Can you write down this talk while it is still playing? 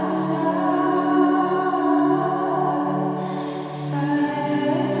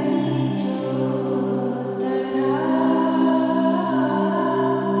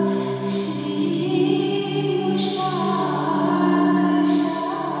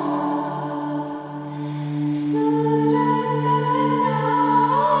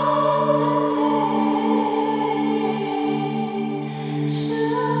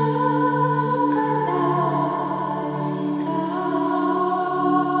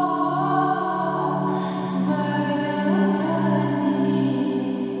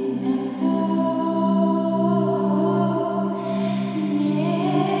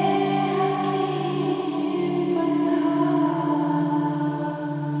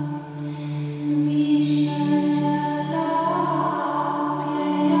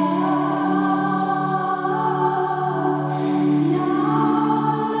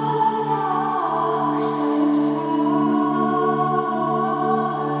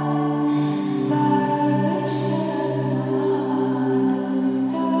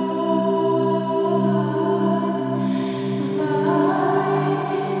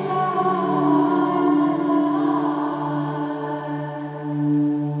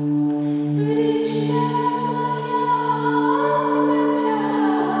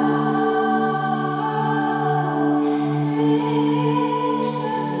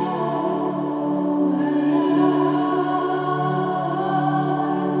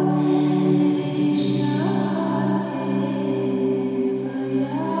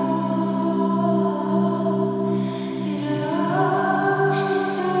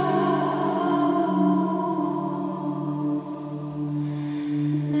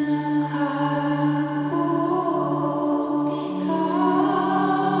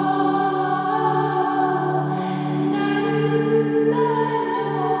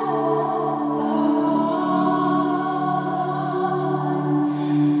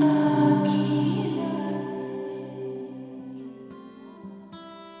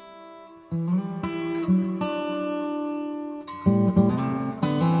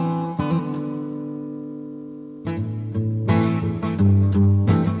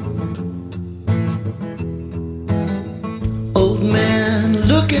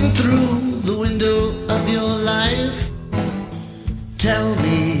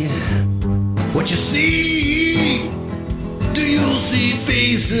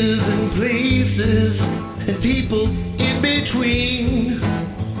faces and places and people in between.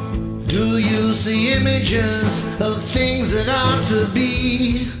 Do you see images of things that are to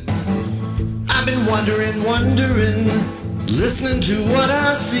be? I've been wondering, listening to what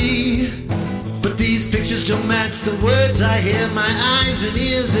I see. But these pictures don't match the words I hear. My eyes and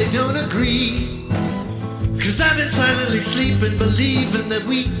ears, they don't agree. 'Cause I've been silently sleeping, believing that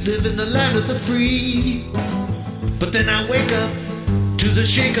we live in the land of the free. But then I wake up to the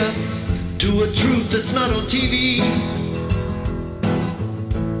shake-up, to a truth that's not on TV.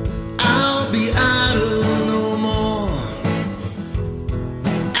 I'll be idle no more.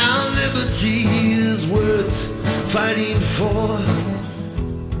 Our liberty is worth fighting for.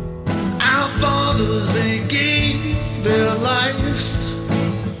 Our fathers, they gave their lives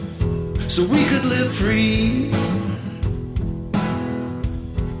so we could live free.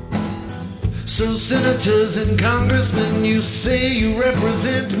 So senators and congressmen, you say you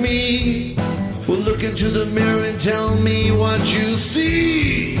represent me. Well, look into the mirror and tell me what you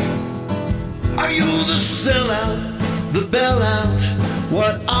see. Are you the sellout, the bailout?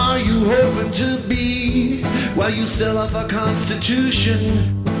 What are you hoping to be? While you sell off our constitution,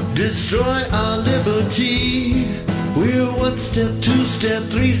 destroy our liberty. We're one step, two step,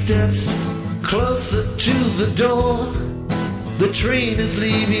 three steps closer to the door. The train is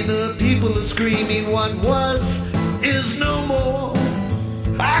leaving, the people are screaming, what was is no more.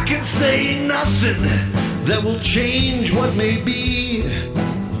 I can say nothing that will change what may be.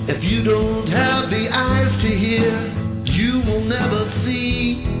 If you don't have the eyes to hear, you will never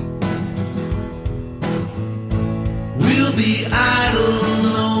see. We'll be idle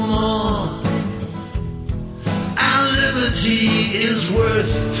no more. Our liberty is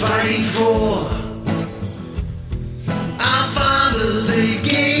worth fighting for. Our fathers, they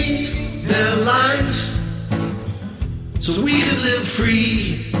gave their lives so we could live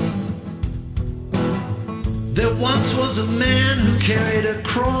free. There once was a man who carried a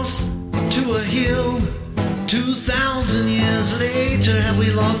cross to a hill. 2,000 years later, have we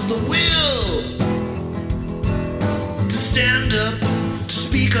lost the will to stand up, to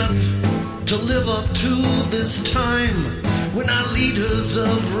speak up, to live up to this time when our leaders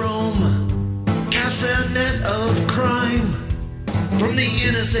of Rome cast their net of crime from the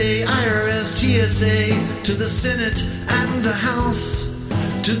NSA, IRS, TSA to the Senate and the House,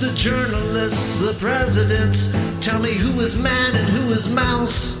 to the journalists, the presidents. Tell me who is man and who is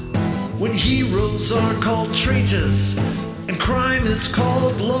mouse when heroes are called traitors and crime is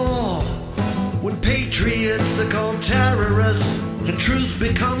called law, when patriots are called terrorists and truth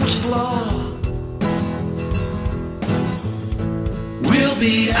becomes flaw. We'll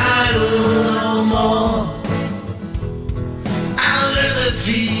be idle no more. Our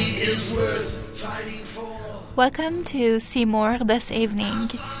liberty is worth fighting for. Welcome to Seymour this evening.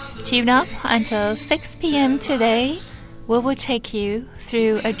 Tune up until 6 p.m. today. We will take you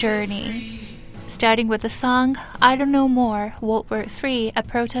through a journey. Starting with the song Idle No More, World War III, a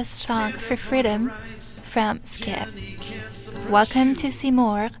protest song for freedom from Skip. Welcome to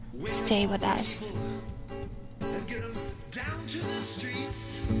Seymour. Stay with us.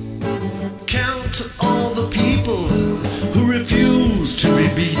 Count all the people who refuse to be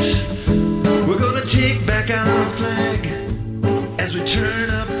beat. We're gonna take back our flag as we turn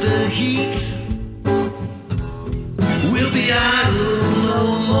up the heat. We'll be idle no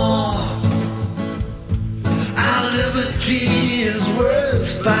more. Our liberty is worth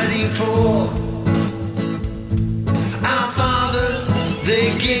fighting for. Our fathers, they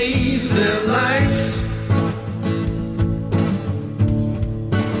gave their lives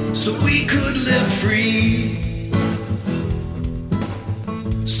so we could live free.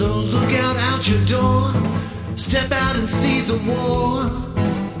 So look out your door, step out and see the war.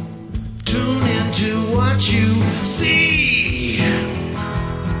 Tune into what you see.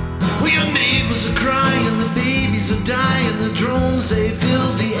 Well, your neighbors are crying, the babies are dying, the drones, they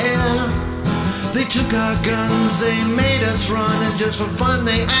fill the air. They took our guns, they made us run, and just for fun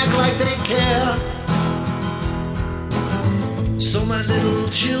they act like they care. So my little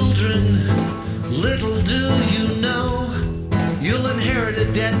children, little do you know, you'll inherit a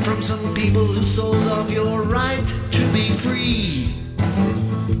debt from some people who sold off your right to be free.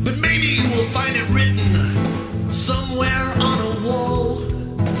 But maybe you will find it written somewhere on a wall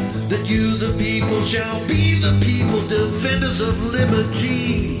that you the people shall be the people, defenders of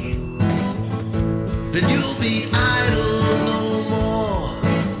liberty. Then you'll be idle no more.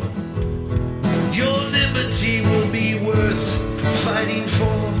 Your liberty will be worth fighting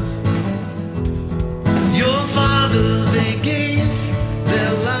for. Your fathers, they gave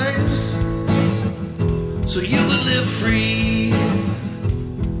their lives so you would live free.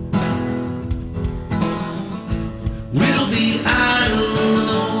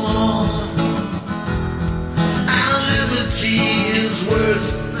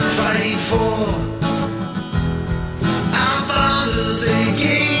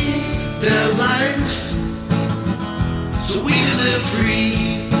 live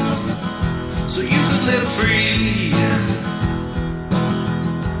free, so you could live free.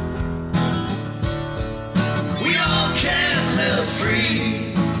 We all can live free.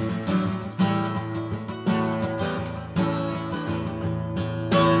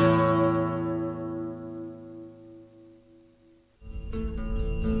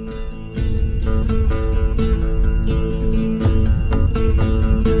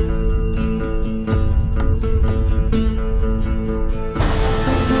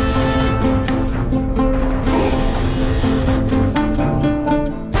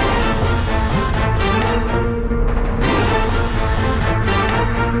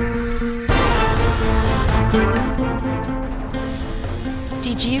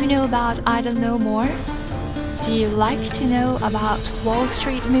 Did you know about I Don't Know More? Do you like to know about Wall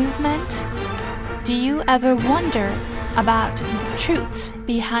Street movement? Do you ever wonder about the truths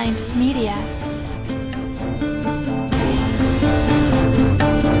behind media?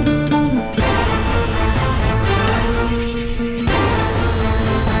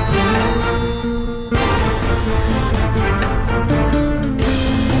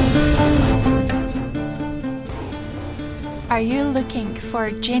 Are you looking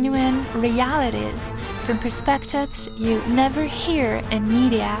for genuine realities from perspectives you never hear in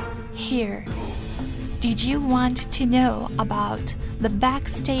media here? Did you want to know about the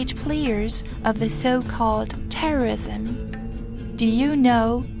backstage players of the so-called terrorism? Do you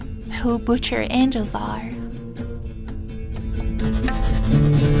know who butcher angels are?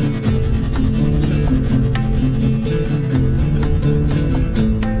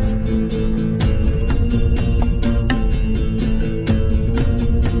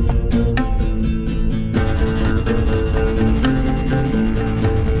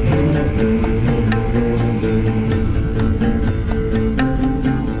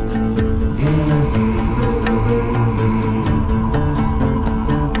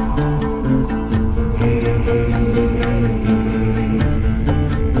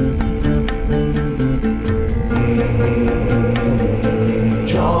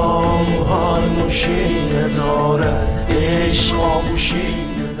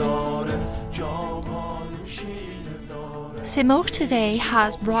 Simur today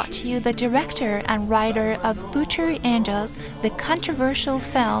has brought you the director and writer of Butcher Angels, the controversial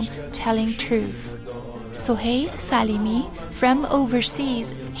film Telling Truth. Sohail Salimi from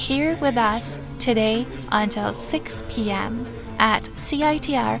overseas here with us today until 6 p.m. at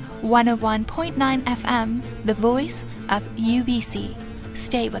CITR 101.9 FM, the voice of UBC.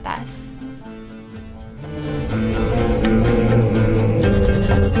 Stay with us.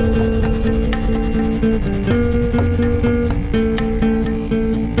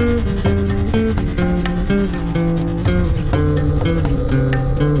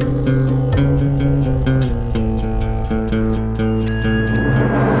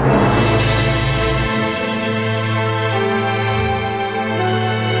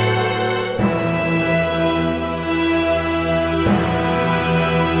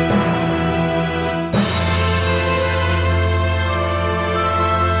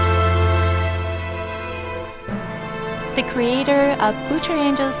 The creator of Butcher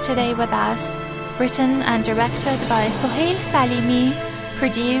Angels today with us, written and directed by Sohail Salimi,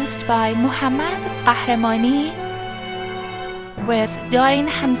 produced by Muhammad Qahramani, with Darin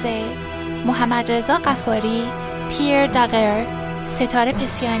Hamze, Muhammad Reza Qafari, Pierre Daguerre, Setare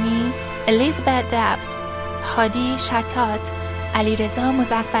Pesiani, Elizabeth Depth, Hadi Shatat, Ali Reza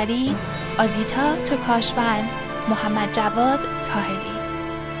Muzaffari, Azita Turkashvan, Muhammad Javad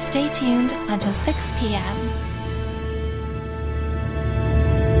Tahiri. Stay tuned until 6 p.m.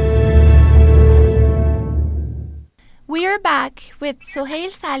 We're back with Sohail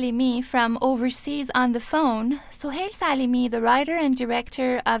Salimi from overseas on the phone. Sohail Salimi, the writer and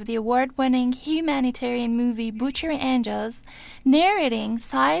director of the award-winning humanitarian movie Butcher Angels, narrating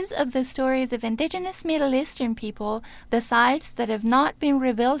sides of the stories of indigenous Middle Eastern people, the sides that have not been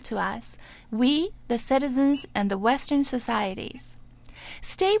revealed to us, we, the citizens and the Western societies.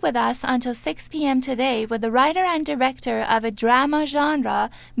 Stay with us until 6 p.m. today with the writer and director of a drama genre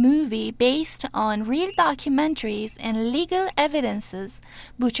movie based on real documentaries and legal evidences,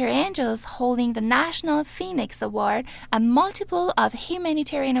 Butcher Angels holding the National Phoenix Award and multiple of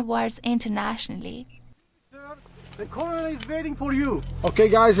humanitarian awards internationally. Sir, the coroner is waiting for you. Okay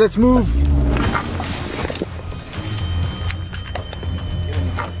guys, let's move.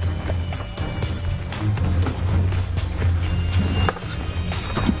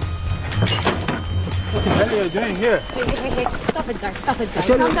 What the hell are you doing here? Hey, stop it, guys, stop it, guys.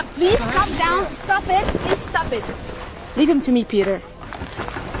 Calm down. Please, calm down, stop it, please stop it. Leave him to me, Peter.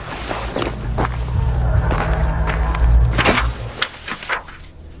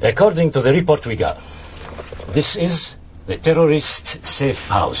 According to the report we got, this is the terrorist safe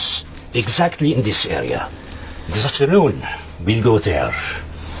house, exactly in this area. This afternoon, we'll go there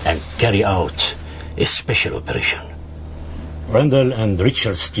and carry out a special operation. Randall and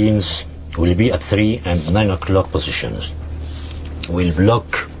Richard's teams will be at 3 and 9 o'clock positions. We'll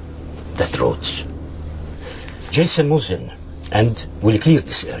block that road. Jason moves in and will clear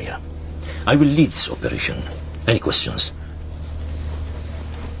this area. I will lead this operation. Any questions?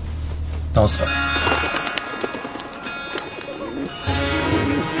 No, sir.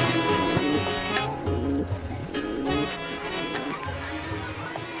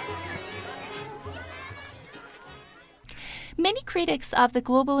 Many critics of the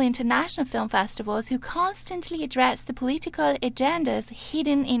global international film festivals who constantly address the political agendas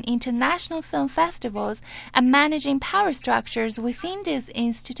hidden in international film festivals and managing power structures within these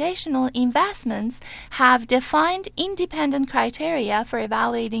institutional investments have defined independent criteria for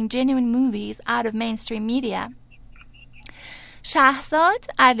evaluating genuine movies out of mainstream media. Shahzad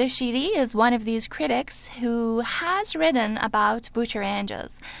Ardeshiri is one of these critics who has written about Butcher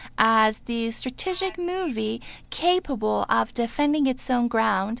Angels as the strategic movie capable of defending its own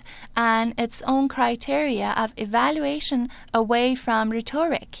ground and its own criteria of evaluation away from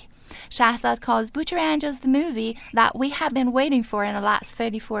rhetoric. Shahzad calls Butcher Angels the movie that we have been waiting for in the last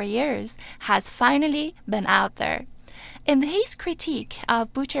 34 years has finally been out there. In his critique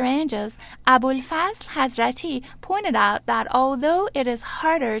of Butcher Angels, Abul Fazl Hazrati pointed out that although it is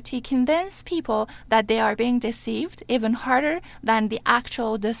harder to convince people that they are being deceived, even harder than the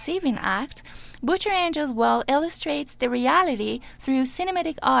actual deceiving act, Butcher Angels well illustrates the reality through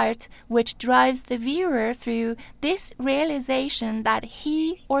cinematic art, which drives the viewer through this realization that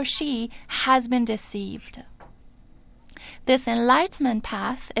he or she has been deceived. This enlightenment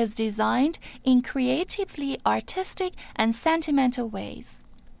path is designed in creatively artistic and sentimental ways.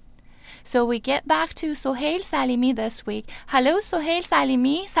 So we get back to Sohail Salimi this week. Hello, Sohail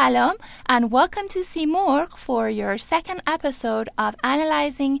Salimi, salam, and welcome to Seymour for your second episode of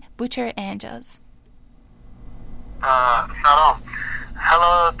Analyzing Butcher Angels. Salam.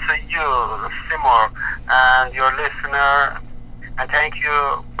 Hello to you, Seymour, and your listener, and thank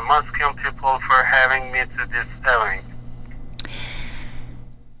you, Muslim people, for having me to this event.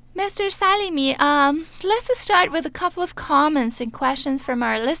 Mr. Salimi, let's start with a couple of comments and questions from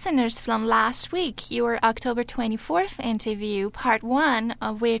our listeners from last week, your October 24th interview, part 1,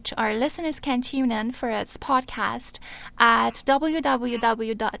 of which our listeners can tune in for its podcast at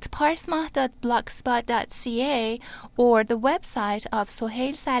www.parsmah.blogspot.ca or the website of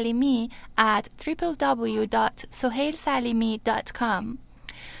Sohail Salimi at www.sohailsalimi.com.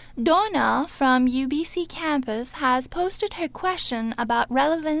 Donna from UBC campus has posted her question about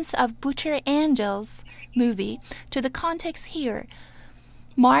relevance of Butcher Angels movie to the context here.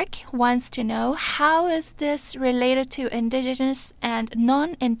 Mark wants to know, how is this related to indigenous and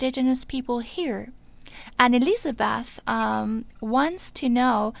non-indigenous people here? And Elizabeth wants to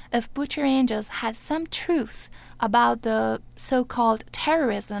know if Butcher Angels has some truth about the so-called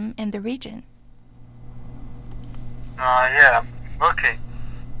terrorism in the region. Yeah, okay.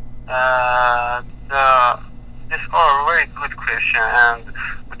 These are very good question, and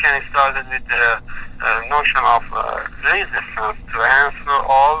we can start with the notion of resistance to answer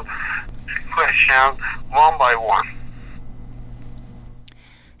all questions one by one.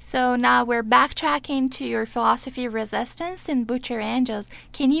 So now we're backtracking to your philosophy of resistance in Butcher Angels.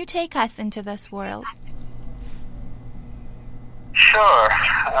 Can you take us into this world? Sure.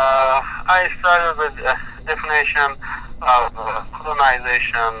 I started with a definition of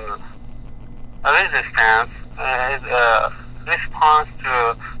colonization. Resistance is a response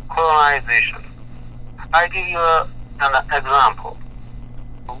to colonization. I give you an example.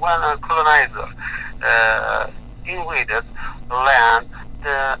 When a colonizer invaded land,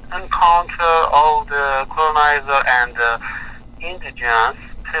 the encounter of the colonizer and the indigenous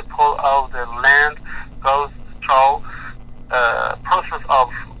people of the land goes through a process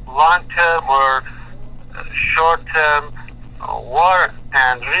of long-term or short-term war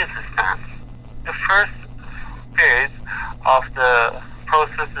and resistance. The first phase of the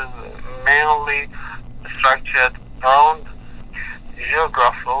process is mainly structured around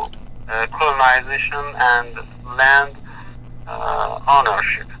geographical colonization and land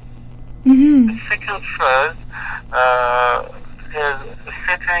ownership. Mm-hmm. The second phase is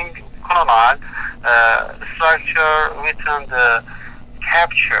setting colonial structure within the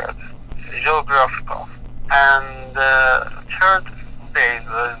captured geographical. And the third phase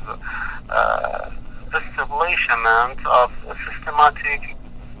is establishment of a systematic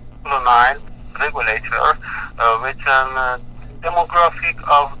colonial regulator within demographic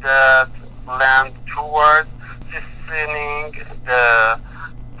of the land towards sustaining the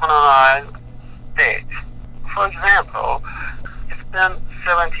colonized state. For example, it's been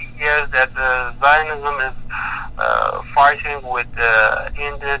 70 years that Zionism is fighting with the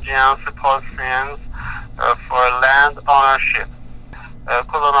indigenous Palestinians for land ownership.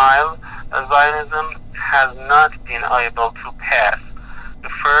 Colonial Zionism has not been able to pass the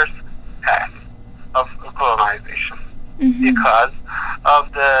first pass of colonization because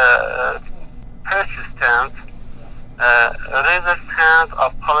of the persistent resistance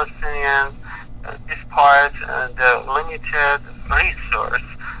of Palestinians despite the limited resource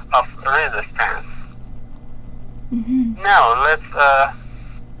of resistance. Now let's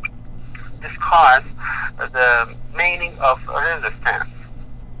discuss the meaning of resistance.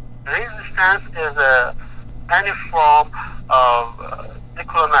 Resistance is any form of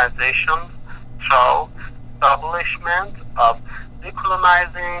decolonization through establishment of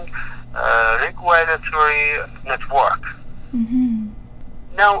decolonizing regulatory network.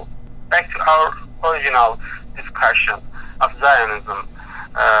 Now, back to our original discussion of Zionism.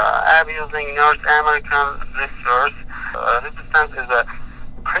 Abusing North American resource, resistance is a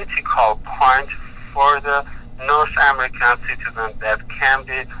critical point for the North American citizen that can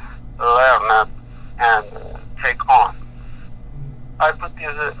be learned and take on. I put this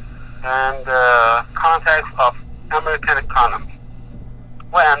in the context of American economy.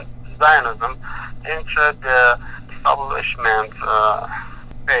 When Zionism entered the establishment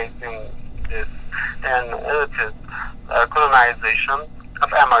phase in this and it is colonization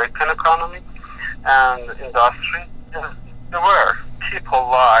of American economy and industry, there were people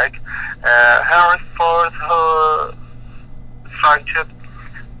like Henry Ford who structured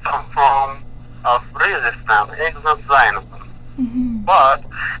some form of resistance against Zionism. But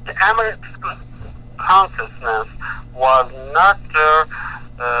the American consciousness was not there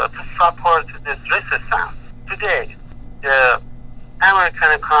to support this resistance. Today, the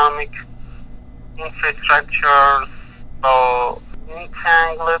American economic infrastructure so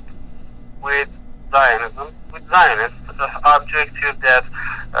entangled with Zionism, with Zionists, the objective that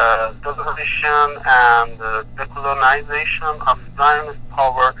domination and decolonization of Zionist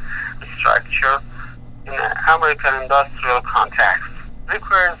power structure in an American industrial context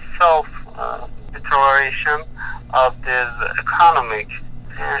requires self-deterioration of this economic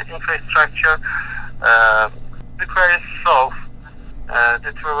infrastructure, requires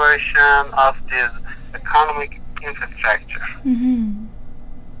self-deterioration of this economic infrastructure.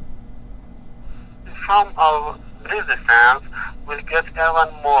 The form of resistance will get even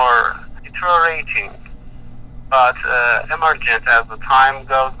more deteriorating, but emergent as the time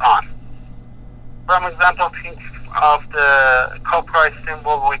goes on. For example, think of the corporate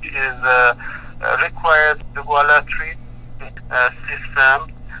symbol, which is required regulatory system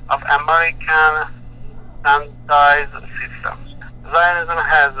of American standardized system. Zionism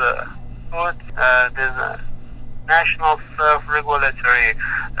has put this national self-regulatory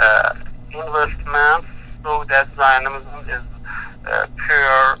investments so that Zionism is a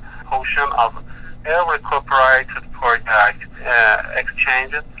pure portion of every corporated product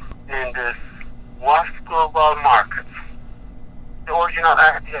exchanged in this vast global market. The original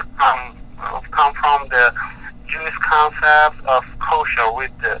idea come from the Jewish concept of kosher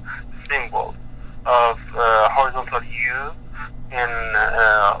with the symbol of horizontal U in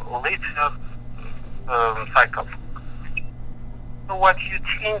literal cycle. So what you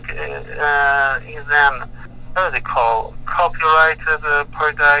think is an ethical copyrighted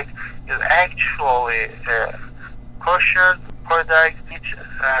product is actually a kosher product which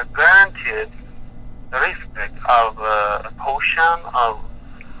granted respect of a portion of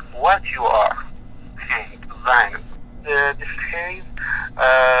what you are paying to Zionism. In this case,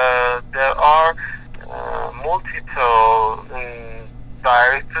 there are multiple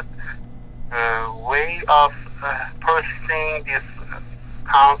directed way of processing this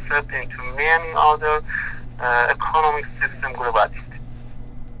concept into many other economic system globally.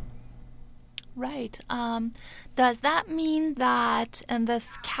 Right. Does that mean that in this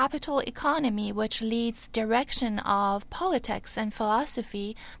capital economy, which leads direction of politics and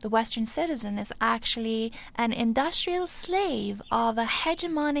philosophy, the Western citizen is actually an industrial slave of a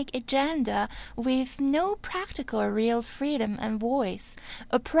hegemonic agenda with no practical or real freedom and voice,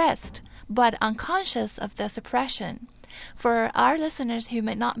 oppressed but unconscious of this oppression? For our listeners who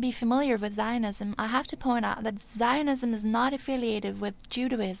might not be familiar with Zionism, I have to point out that Zionism is not affiliated with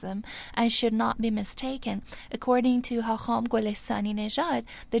Judaism and should not be mistaken. According to Hacham Golestani Nejad,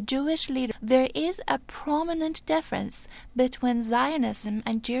 the Jewish leader, there is a prominent difference between Zionism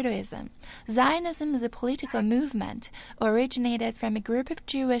and Judaism. Zionism is a political movement originated from a group of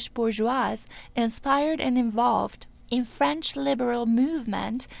Jewish bourgeois inspired and involved in French liberal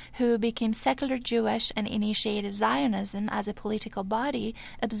movement who became secular Jewish and initiated Zionism as a political body,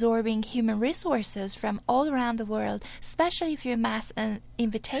 absorbing human resources from all around the world, especially through mass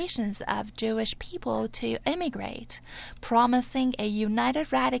invitations of Jewish people to immigrate, promising a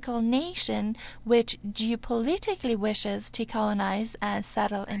united radical nation which geopolitically wishes to colonize and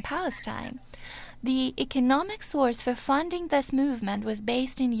settle in Palestine. The economic source for funding this movement was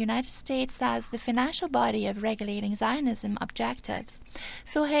based in the United States as the financial body of regulating Zionism objectives.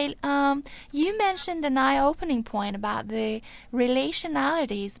 So, Hail, you mentioned an eye-opening point about the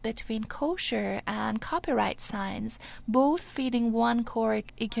relationalities between kosher and copyright signs, both feeding one core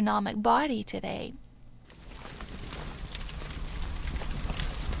economic body today.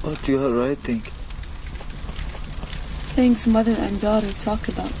 What you are writing? Things mother and daughter talk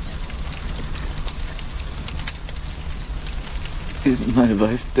about. Is my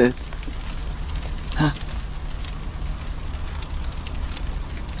wife dead? Huh?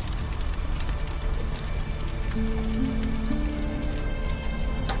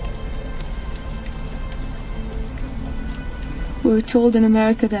 We're told in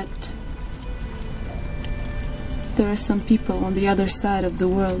America that there are some people on the other side of the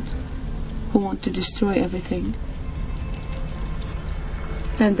world who want to destroy everything.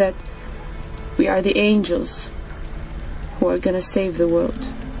 And that we are the angels who are going to save the world.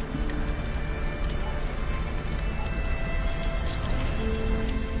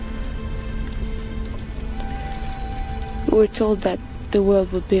 We're told that the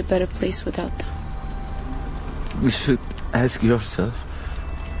world would be a better place without them. You should ask yourself.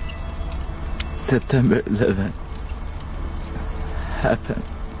 September 11 happened.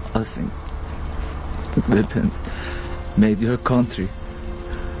 Using weapons made your country.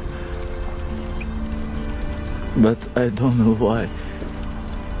 But I don't know why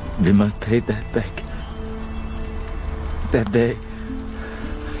we must pay that back. That day,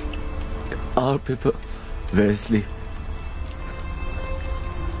 our people were asleep.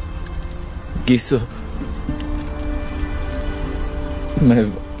 Giso, my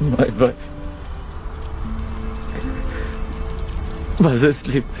wife, was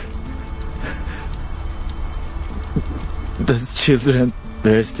asleep. The children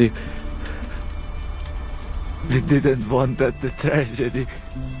were asleep. We didn't want that the tragedy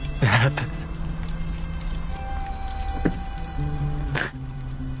happened.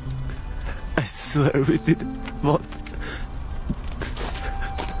 I swear we didn't want.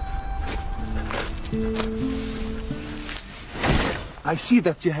 I see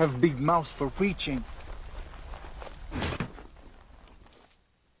that you have big mouths for preaching.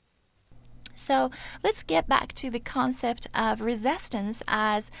 So let's get back to the concept of resistance,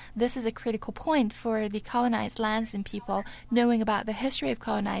 as this is a critical point for the colonized lands and people knowing about the history of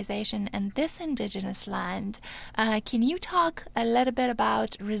colonization in this indigenous land. Can you talk a little bit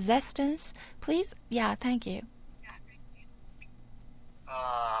about resistance, please? Yeah, thank you.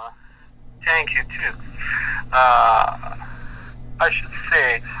 Thank you, too. I should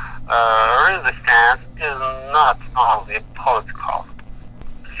say resistance is not only political.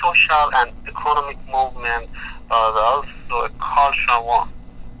 Social and economic movement, but also a cultural one.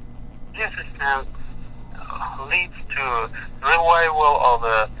 Resistance leads to revival of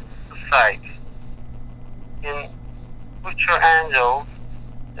a society. In Future Angels,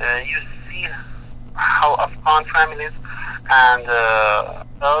 you see how Afghan families and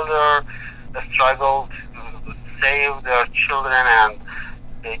elders struggle to save their children, and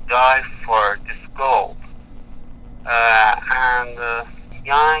they die for this goal.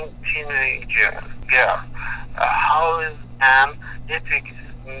 Young teenager girl. How is an epic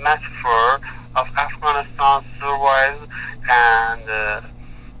metaphor of Afghanistan survives and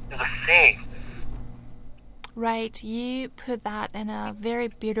is saved? Right, you put that in a very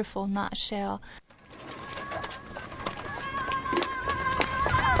beautiful nutshell.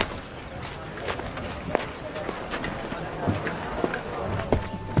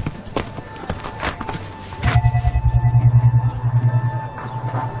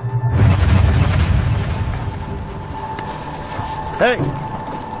 Hey!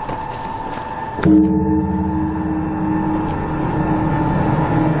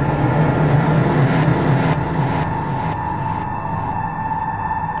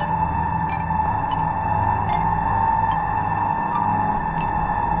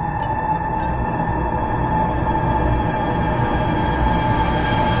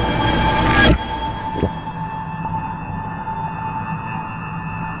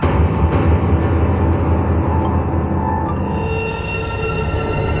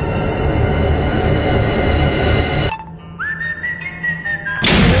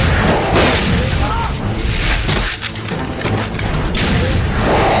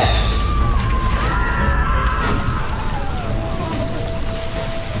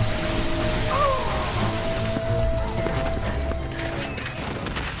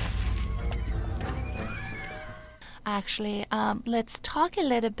 actually. Let's talk a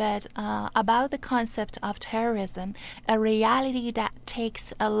little bit about the concept of terrorism, a reality that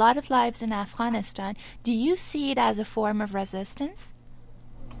takes a lot of lives in Afghanistan. Do you see it as a form of resistance?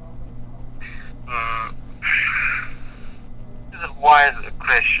 This is a wise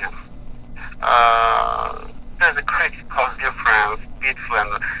question. There's a critical difference between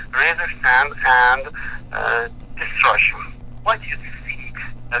resistance and destruction. What you see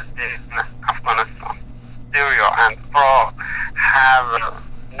as in Afghanistan, Syria, and Iraq have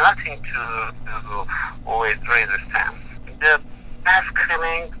nothing to do with resistance. The mass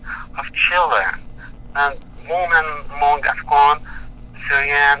killing of children and women among Afghan,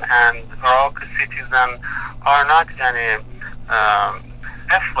 Syrian, and Iraqi citizens are not any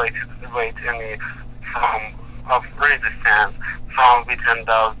affiliated with any form of resistance from within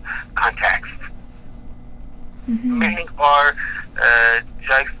those contexts. Many are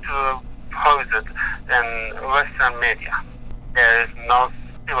juxtaposed in Western media. There is no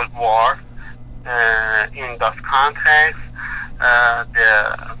civil war in those contexts. The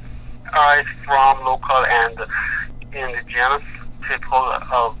rise from local and indigenous people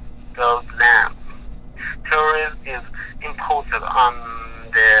of those lands. Terrorism is imposed on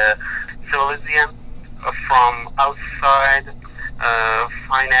the civilian from outside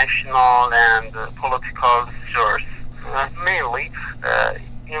financial and political source, mainly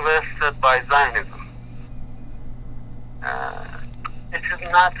invested by Zionism. It is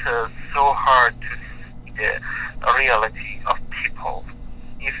not so hard to see the reality of people.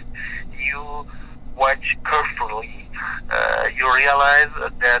 If you watch carefully, you realize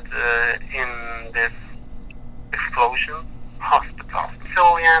that in this explosion, hospitals,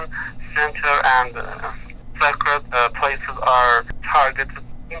 civilian center, and sacred places are targeted.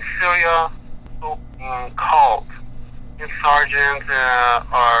 In Syria, so-called insurgents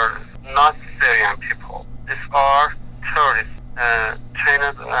are not Syrian people. These are terrorists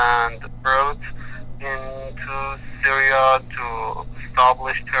trained and brought into Syria to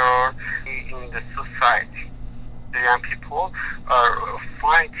establish terror in the society. Syrian people are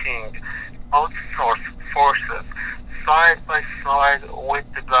fighting outsourced forces side by side with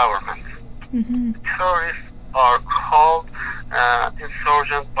the government. Terrorists are called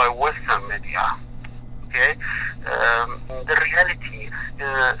insurgents by Western media. Okay, the reality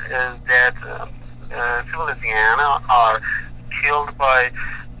is that civilians are killed by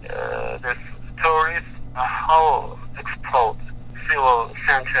this terrorists. How explode civil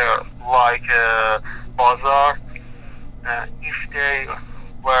center like Bazaar if they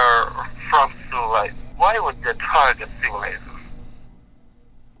were from civilized? Why would they target civilization?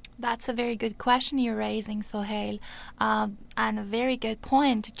 That's a very good question you're raising, Sohail, and a very good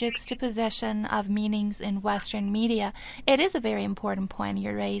point, juxtaposition of meanings in Western media. It is a very important point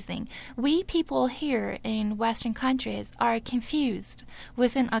you're raising. We people here in Western countries are confused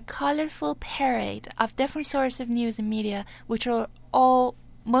within a colorful parade of different sources of news and media, which are all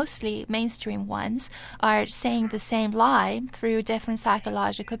mostly mainstream ones, are saying the same lie through different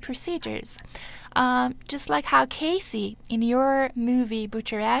psychological procedures. Just like how Casey, in your movie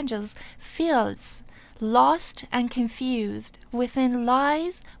Butcher Angels, feels lost and confused within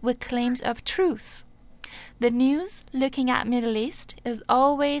lies with claims of truth. The news looking at Middle East is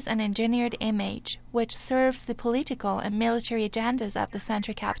always an engineered image which serves the political and military agendas of the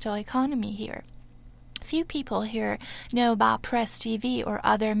central capital economy here. Few people here know about press TV or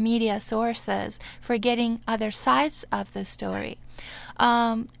other media sources for getting other sides of the story.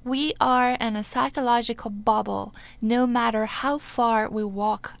 We are in a psychological bubble no matter how far we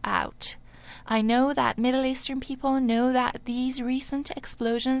walk out. I know that Middle Eastern people know that these recent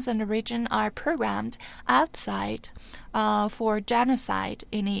explosions in the region are programmed outside for genocide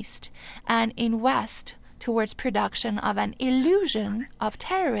in East, and in West towards production of an illusion of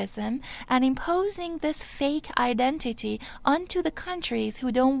terrorism and imposing this fake identity onto the countries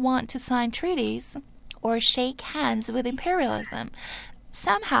who don't want to sign treaties or shake hands with imperialism.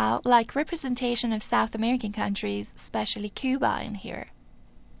 Somehow, like representation of South American countries, especially Cuba in here.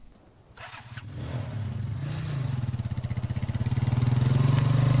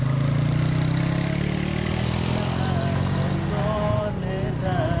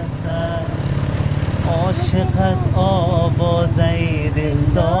 عاشق از آوازه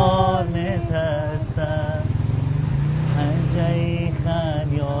دلدار میترسد پنجه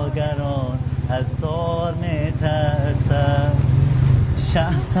خمیاگران از دار میترسد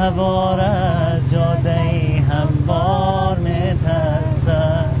شه سوار از جاده هموار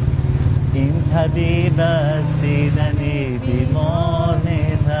میترسد این طبیب از دیدن بیمار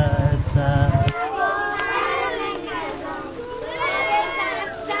میترسد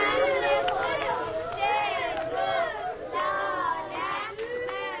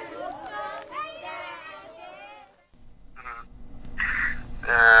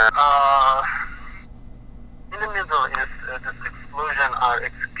In the Middle East, this explosion are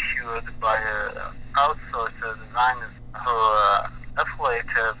executed by outsourced Zionists who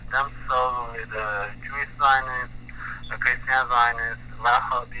affiliated themselves with Jewish Zionists, Christian Zionists,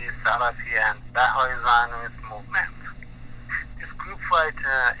 Wahhabi, Salafi, and Baha'i Zionist movement. This group fight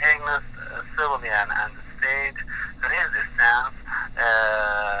against civilian and state resistance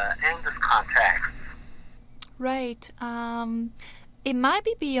in this context. Right. It might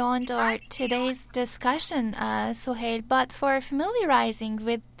be beyond our today's discussion, Sohail, but for familiarizing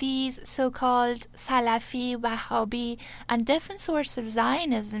with these so-called Salafi, Wahhabi, and different sorts of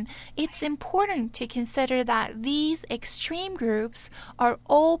Zionism, it's important to consider that these extreme groups are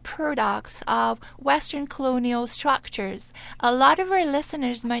all products of Western colonial structures. A lot of our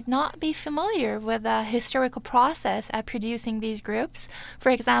listeners might not be familiar with the historical process of producing these groups.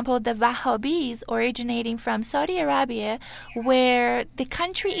 For example, the Wahhabis originating from Saudi Arabia, where the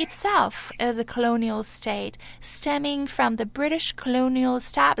country itself is a colonial state, stemming from the British colonial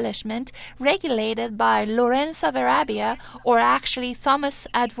establishment regulated by Lawrence of Arabia, or actually Thomas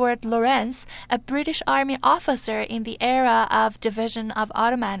Edward Lawrence, a British army officer in the era of division of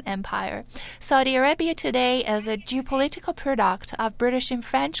Ottoman Empire. Saudi Arabia today is a geopolitical product of British and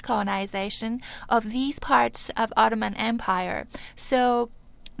French colonization of these parts of Ottoman Empire. So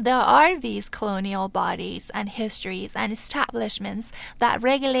there are these colonial bodies and histories and establishments that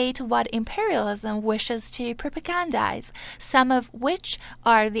regulate what imperialism wishes to propagandize, some of which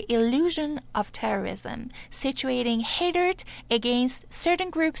are the illusion of terrorism, situating hatred against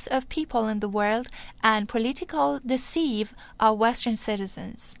certain groups of people in the world and political deceive of Western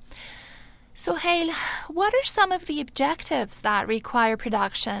citizens. Sohail, what are some of the objectives that require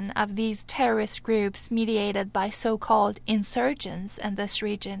production of these terrorist groups mediated by so-called insurgents in this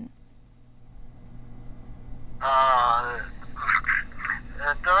region? There are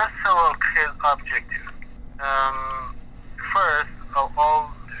several key objectives. First of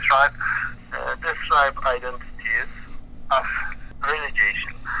all, describe identities of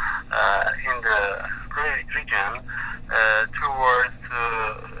religion in the region towards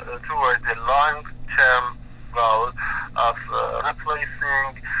the long-term goal of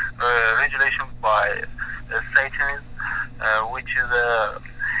replacing religion by Satanism, which is a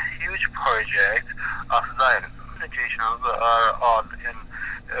huge project of Zionism. Religions are all in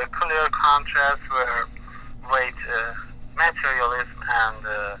clear contrast with materialism and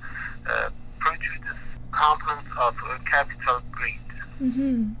prejudice, components of capital greed.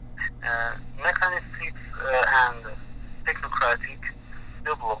 Mm-hmm. Mechanistic and technocratic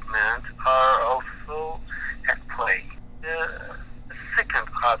development are also at play. The second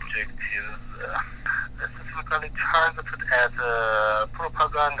object is specifically targeted at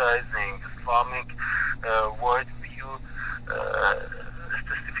propagandizing Islamic worldview,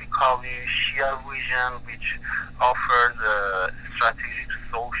 specifically Shia vision, which offers a strategic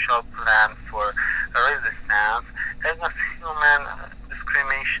social plan for resistance against human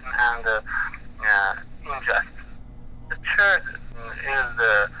discrimination and injustice. The third is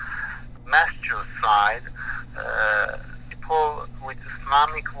the mass genocide. People with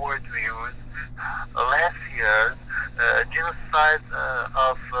Islamic worldviews last year, genocide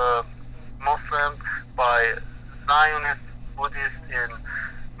of Muslims by Zionist Buddhists in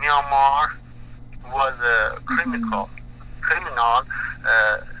Myanmar was a criminal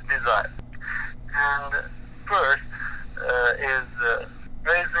desire. And first is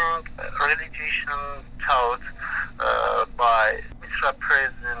raising religion taught by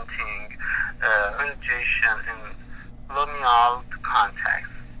misrepresenting religion in colonial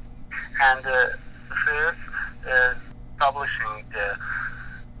context. And fifth is establishing the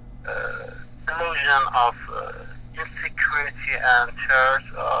illusion of insecurity and terror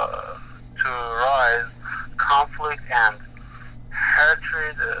to rise conflict and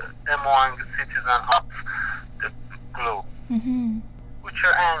hatred among citizens of the globe. Mm-hmm. Which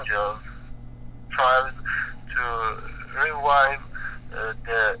are angels tries to revive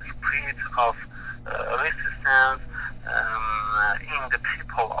the spirit of resistance in the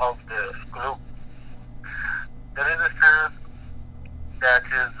people of the globe. The resistance that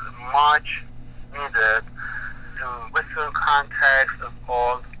is much needed in Western context of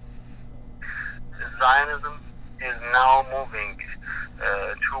all. Zionism is now moving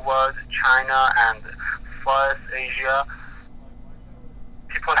towards China and Far East Asia.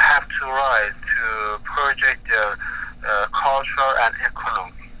 People have to rise to project their culture and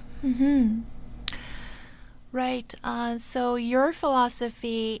economy. Mm-hmm. Right. So your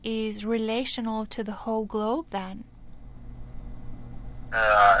philosophy is relational to the whole globe then?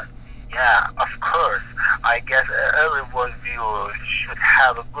 Yeah, of course. I guess every world viewer should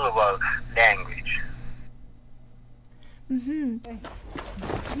have a global language. I'm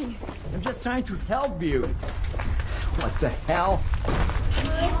just trying to help you. What the hell?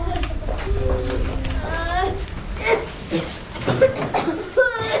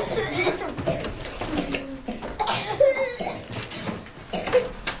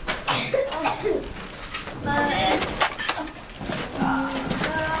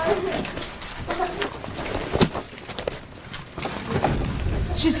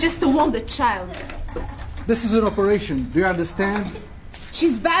 She's just a wounded child. This is an operation. Do you understand?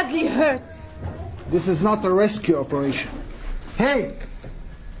 She's badly hurt. This is not a rescue operation. Hey!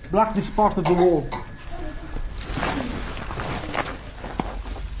 Block this part of the wall.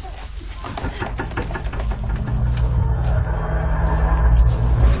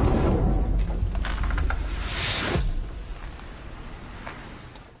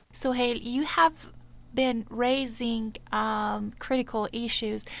 Sohail, you have been raising critical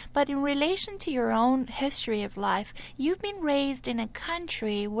issues, but in relation to your own history of life, you've been raised in a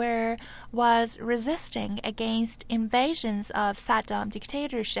country where was resisting against invasions of Saddam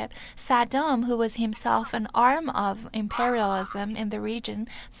dictatorship. Saddam, who was himself an arm of imperialism in the region,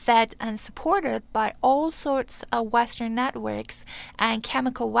 fed and supported by all sorts of Western networks and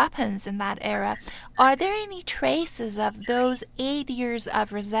chemical weapons in that era. Are there any traces of those 8 years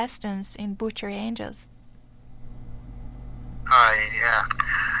of resistance in Butcher Angels? Yeah.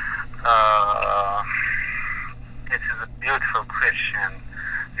 This is a beautiful question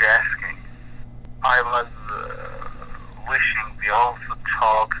you're asking. I was wishing we also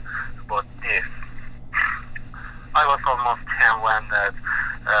talk about this. I was almost 10 when that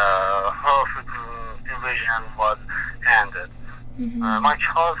horrific invasion was ended. My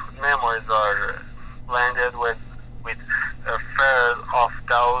childhood memories are blended with fears of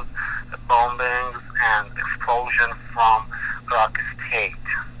those bombings and explosions from Iraq State.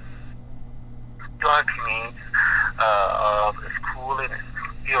 Dark means of a school in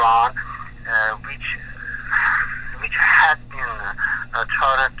Iran, which had been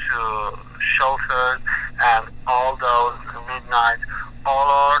turned to shelters, and all those midnight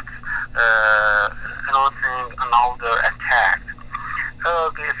alerts announcing another attack.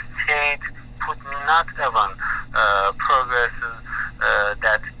 Iraq State could not even progress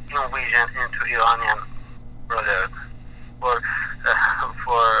that invasion into Iranian brothers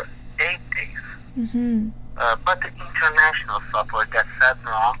for 8 days. But the international support that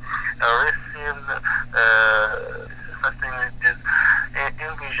Saddam received sustained this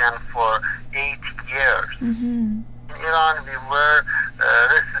invasion for 8 years. In Iran, we were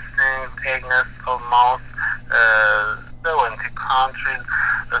resisting against almost 70 countries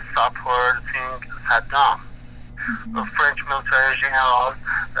supporting Saddam. French military generals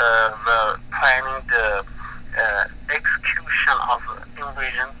were planning the execution of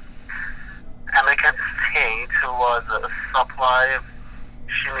invasion. American state was a supply of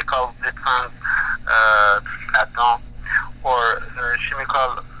chemical weapons to Saddam, or chemical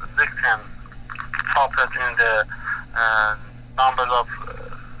victims trapped in the numbers of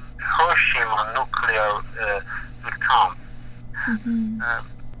Hiroshima nuclear victims.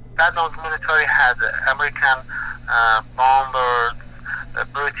 Saddam's military had American bombers,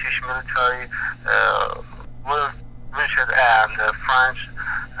 British military, and French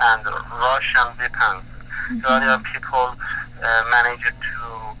and Russian weapons. Iranian people managed to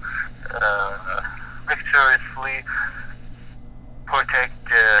victoriously protect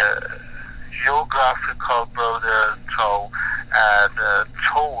the geographical borders through the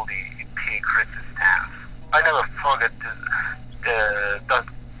totally peak resistance. I never forget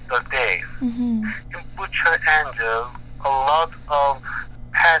those days. In Butcher Angel, a lot of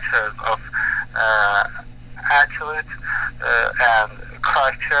patterns of athletes and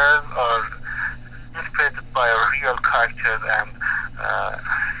characters are inspired by real characters and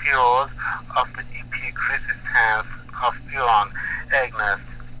heroes of the epic resistance of Iran against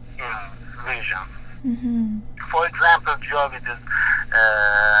invasion. For example, Javid is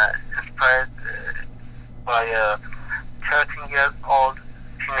inspired by a 13-year-old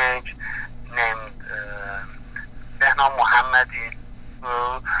teenage named Behna Mohammadi, who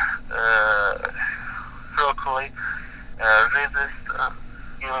heroically resist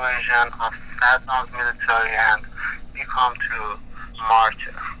invasion of Saddam's military and become to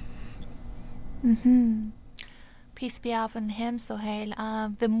Martyr. Peace be upon him, Sohail.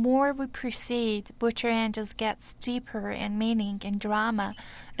 The more we proceed, Butcher Angels gets deeper in meaning and drama.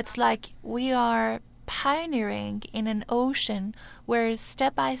 It's like we are pioneering in an ocean where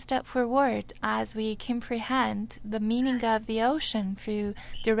step by step forward, as we comprehend the meaning of the ocean through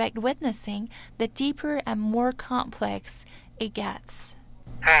direct witnessing, the deeper and more complex it gets.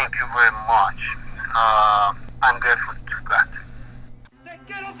 Thank you very much. I'm grateful to God.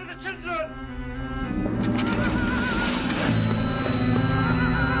 Get off of the children!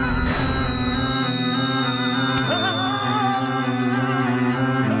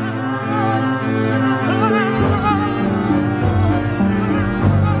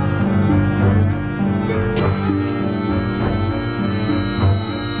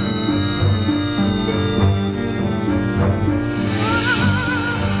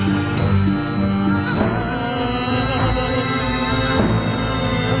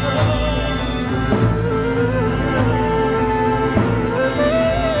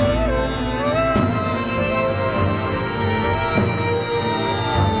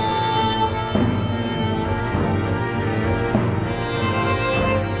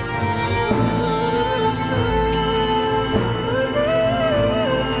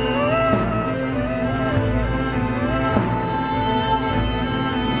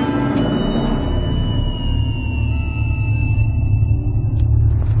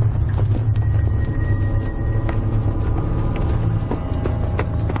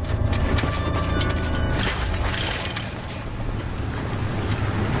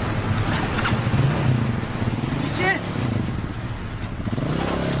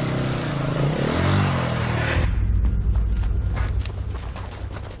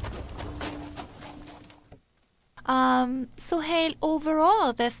 Sohail,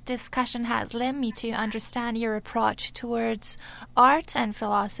 overall, this discussion has led me to understand your approach towards art and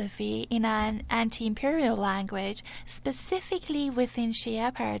philosophy in an anti-imperial language, specifically within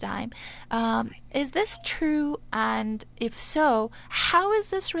Shia paradigm. Is this true? And if so, how is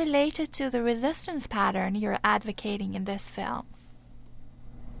this related to the resistance pattern you're advocating in this film?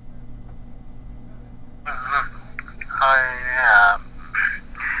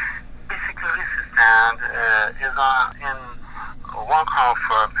 Basically, resistance is in one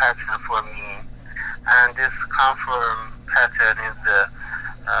confirm pattern for me, and this confirm pattern is the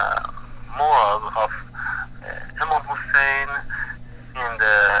moral of Imam Hussein in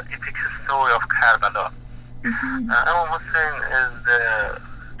the epic story of Karbala. Imam Hussein is the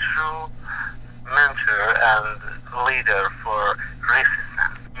true mentor and leader for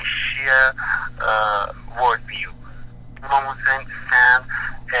resistance in Shia worldview. Imam Hussein stands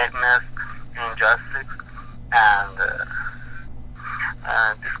against injustice and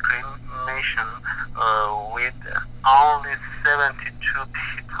discrimination with only 72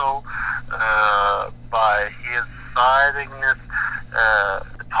 people by his side against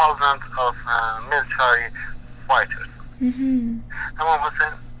thousands of military fighters. Imam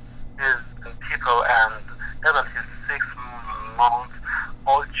Hussein is people and even his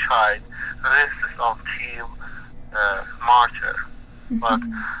 6-month-old child resist until Martyr. But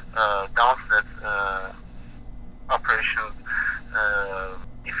downset operations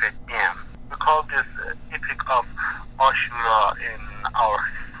effect him. We call this epic of Ashura in our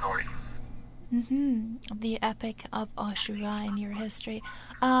history. The epic of Ashura in your history.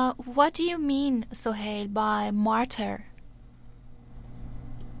 What do you mean, Sohail, by martyr?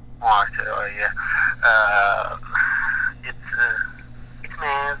 Martyr, it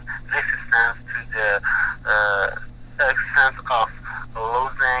means resistance to the extent of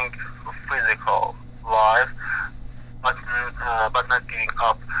losing physical life, but not giving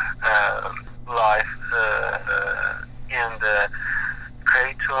up life in the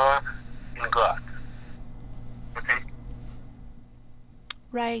Creator, in God. Okay.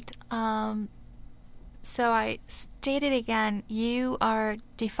 Right. So I stated again, you are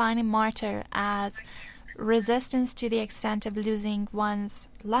defining martyr as resistance to the extent of losing one's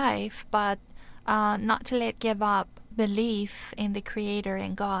life, but not to let give up belief in the Creator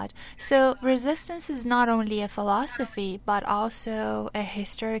and God. So resistance is not only a philosophy, but also a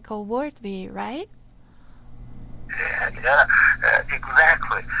historical worldview, right? Yeah,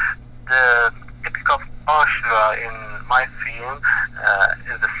 exactly. The epic of Ashura in my film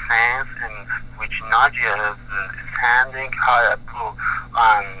is the sense in which Nadia is standing high up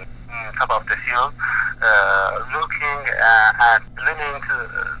on top of the hill, looking at leaning to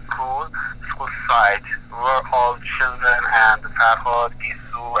school site where all children and Farhad,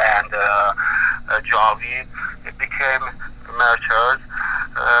 Isu and Javi became martyrs.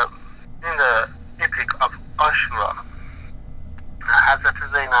 In the epic of Ashura, Hazrat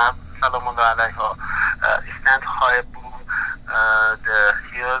Zainab Salamullah alayha stands high above the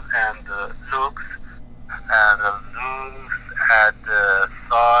hills and looks at the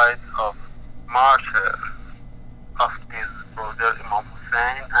sides of martyrs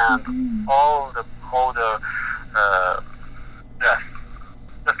all the death,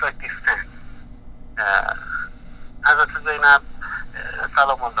 just like this thing. Hazrat Zainab,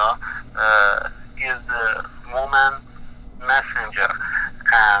 Salamullah, is the woman messenger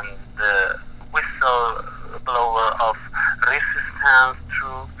and the whistleblower of resistance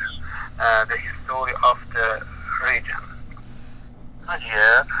through the history of the region.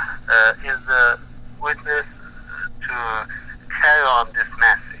 Here is the witness to carry on this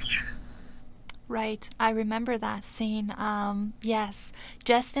message. Right, I remember that scene. Yes,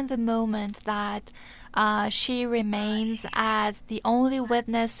 just in the moment that she remains as the only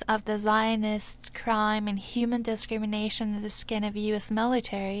witness of the Zionist crime and human discrimination in the skin of U.S.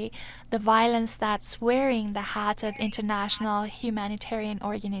 military, the violence that's wearing the hat of international humanitarian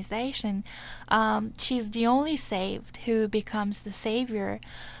organization. She's the only saved who becomes the savior.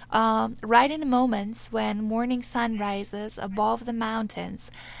 Right in the moments when morning sun rises above the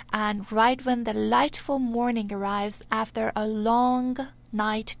mountains, and right when the lightful morning arrives after a long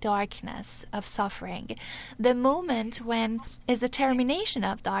night darkness of suffering, the moment when is the termination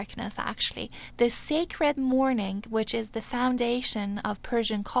of darkness, actually, the sacred morning, which is the foundation of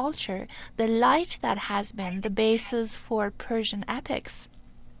Persian culture, the light that has been the basis for Persian epics.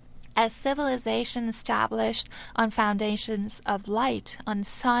 As civilization established on foundations of light, on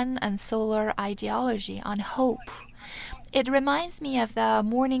sun and solar ideology, on hope. It reminds me of the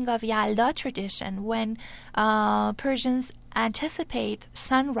morning of Yalda tradition when Persians anticipate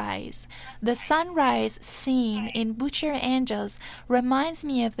sunrise. The sunrise scene in Butcher Angels reminds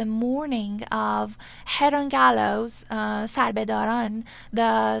me of the morning of Heron Gallows, Sarbedaran,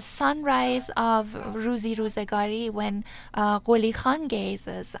 the sunrise of Ruzi Ruzegari when Quli Khan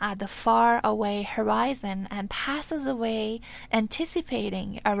gazes at the far away horizon and passes away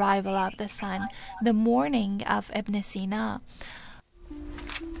anticipating arrival of the sun, the morning of Ibn Sina.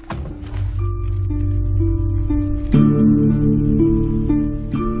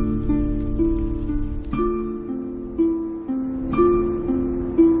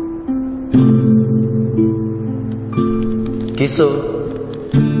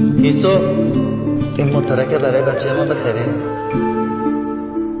 گیسو این مترکه برای بچه ما بخریم.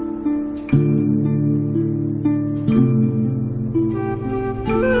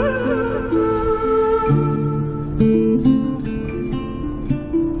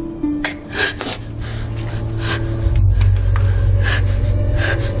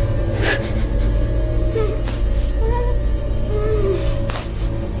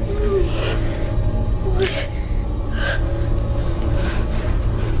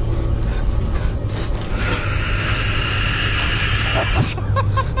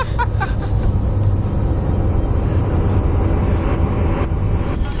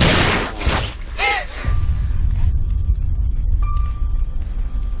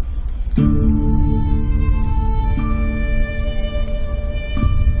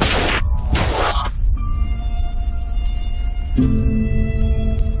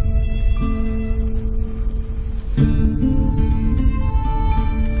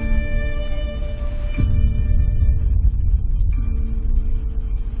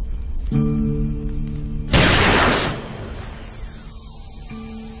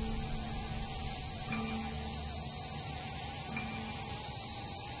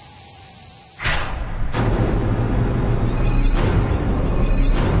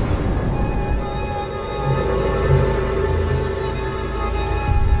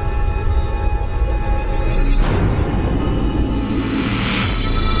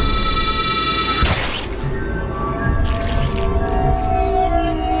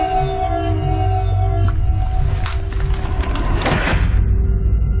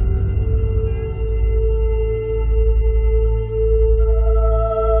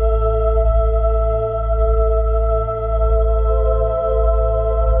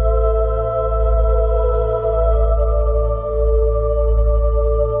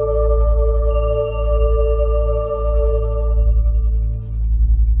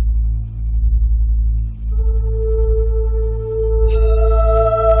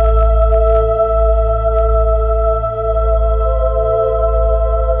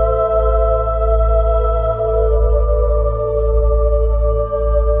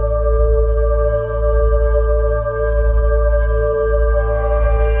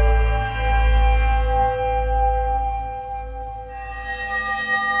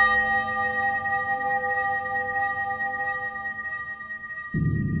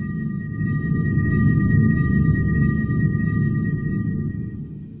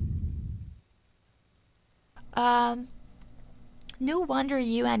 under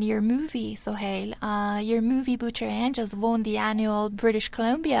you and your movie, Sohail. Your movie Butcher Angels won the annual British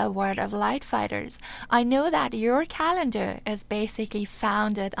Columbia Award of Light Fighters. I know that your calendar is basically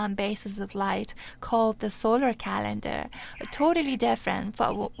founded on basis of light, called the solar calendar. Totally different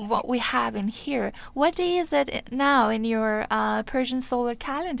from what we have in here. What day is it now in your Persian solar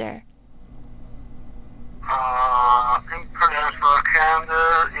calendar? In Persian solar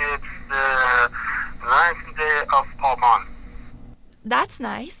calendar, it's the 9th day of Oman. That's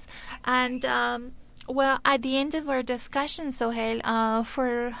nice. And, well, at the end of our discussion, Sohail,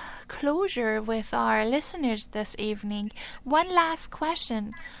 for closure with our listeners this evening, one last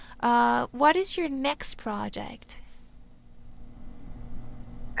question. What is your next project?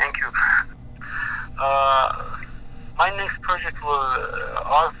 Thank you. My next project will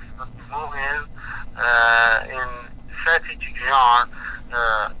also move in strategic genre.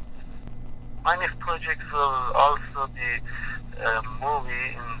 My next project will also be a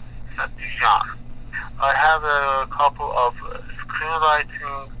movie in strategic genre. I have a couple of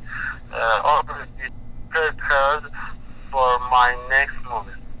screenwriting already prepared for my next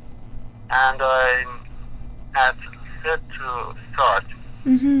movie, and I'm set to start.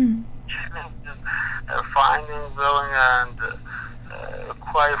 Mm-hmm. Finding willing and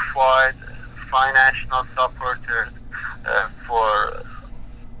qualified financial supporters for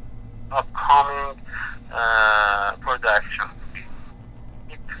upcoming production.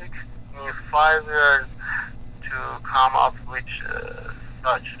 It took me 5 years to come up with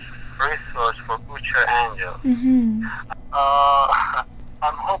such resource for Butcher Angel. Mm-hmm.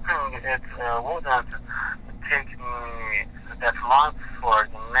 I'm hoping it wouldn't take me that long for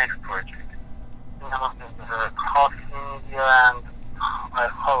the next project. Costing and I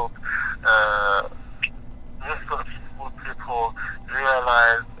hope resourceful people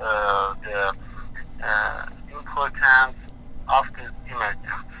realize the importance of this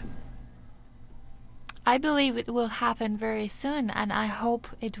emergency. I believe it will happen very soon, and I hope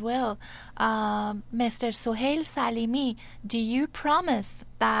it will. Mr. Sohail Salimi, do you promise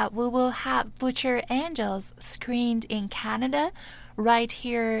that we will have Butcher Angels screened in Canada, right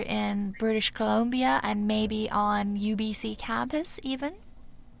here in British Columbia, and maybe on UBC campus even?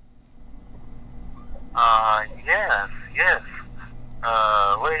 Yes.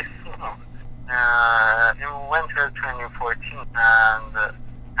 Very soon. In winter 2014, and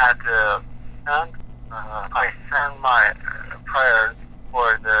at the end, I send my prayers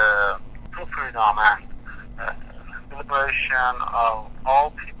for the true freedom and liberation of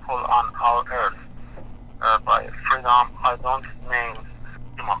all people on our earth. By freedom, I don't mean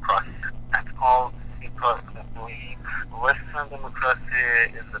democracy at all, because I believe Western democracy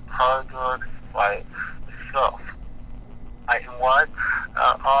is a paradox by itself. I invite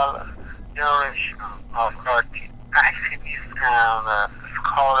all generations of artists, activists, and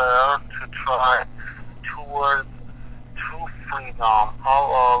scholars to try towards true freedom of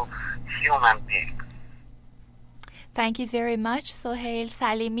all human beings. Thank you very much, Sohail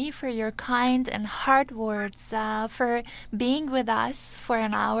Salimi, for your kind and hard words, for being with us for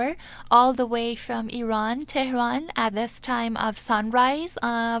an hour, all the way from Iran, Tehran, at this time of sunrise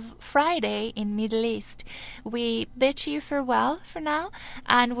of Friday in Middle East. We bid you farewell for now,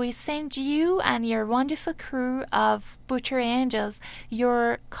 and we send you and your wonderful crew of Butcher Angels,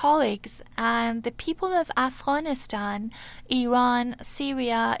 your colleagues, and the people of Afghanistan, Iran,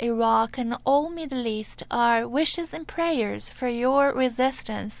 Syria, Iraq, and all Middle East, our wishes and prayers for your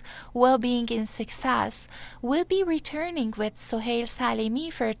resistance, well-being, and success. We'll be returning with Sohail Salimi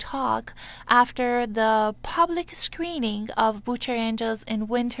for a talk after the public screening of Butcher Angels in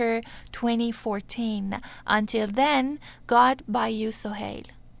winter 2014. Until then, God by you, Sohail.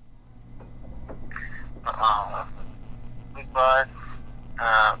 Goodbye,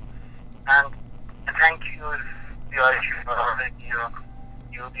 and thank you, CIU Radio,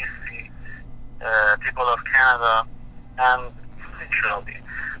 UBC, people of Canada, and especially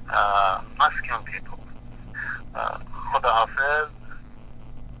Muslim people. Khuda Hafiz.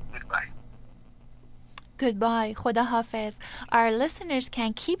 Goodbye. Goodbye, Khuda Hafiz. Our listeners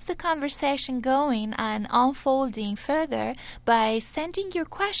can keep the conversation going and unfolding further by sending your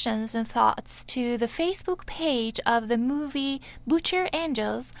questions and thoughts to the Facebook page of the movie Butcher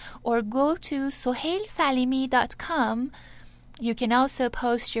Angels, or go to sohailsalimi.com. You can also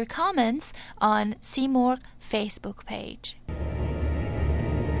post your comments on Seymour Facebook page.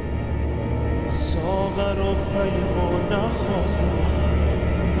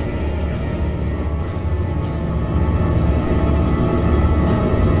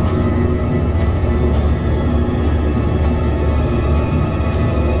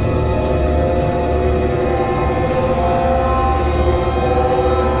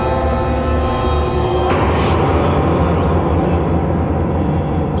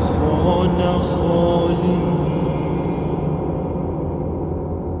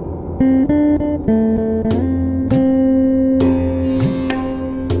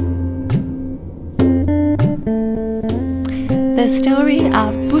 story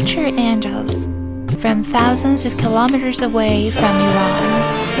of butcher angels from thousands of kilometers away from Iran,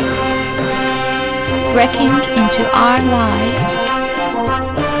 breaking into our lives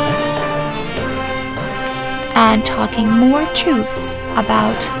and talking more truths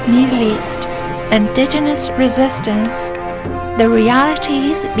about Middle East, indigenous resistance, the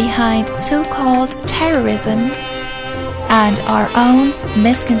realities behind so-called terrorism, and our own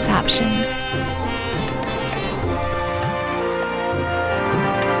misconceptions.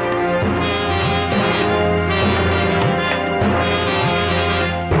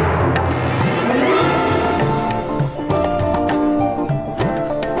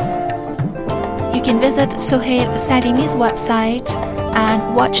 You can visit Sohail Salimi's website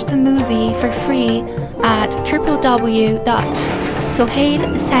and watch the movie for free at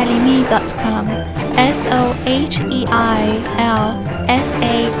www.sohailsalimi.com,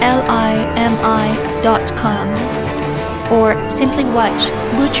 SOHEILSALIMI.com, or simply watch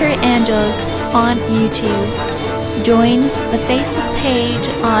Butcher Angels on YouTube. Join the Facebook page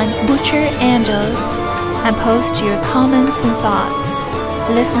on Butcher Angels and post your comments and thoughts.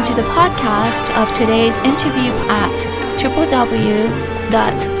 Listen to the podcast of today's interview at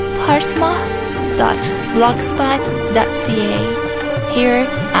www.parsma.blogspot.ca. Here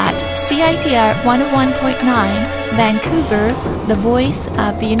at CITR 101.9 Vancouver, the voice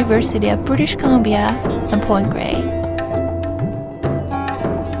of the University of British Columbia and Point Grey.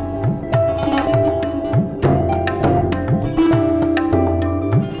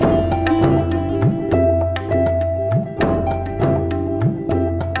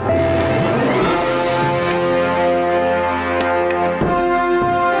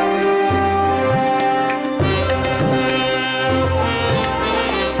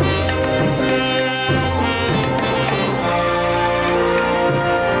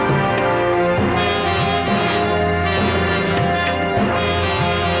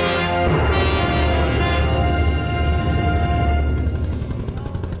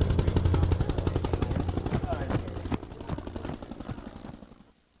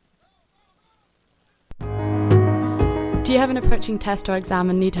 Do you have an approaching test or exam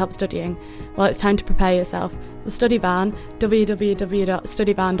and need help studying? Well, it's time to prepare yourself. The Study Van,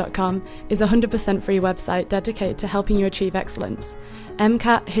 www.studyvan.com, is a 100% free website dedicated to helping you achieve excellence.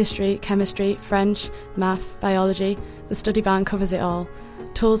 MCAT, history, chemistry, French, math, biology, the Study Van covers it all.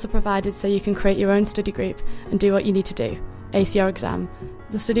 Tools are provided so you can create your own study group and do what you need to do. Ace your exam.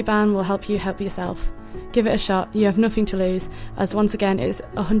 The Study Van will help you help yourself. Give it a shot, you have nothing to lose, as once again it is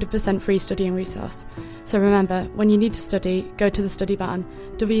a 100% free studying resource. So remember, when you need to study, go to the Study Van,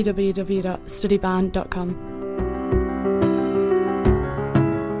 www.studyvan.com.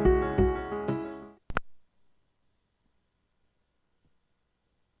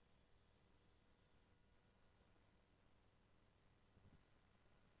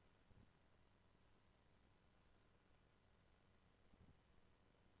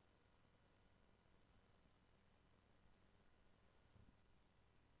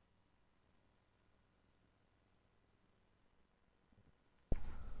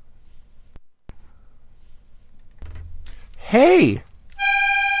 Hey!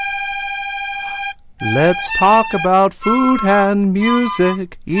 Let's talk about food and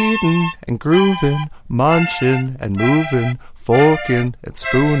music, eating and grooving, munching and moving, forking and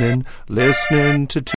spooning, listening to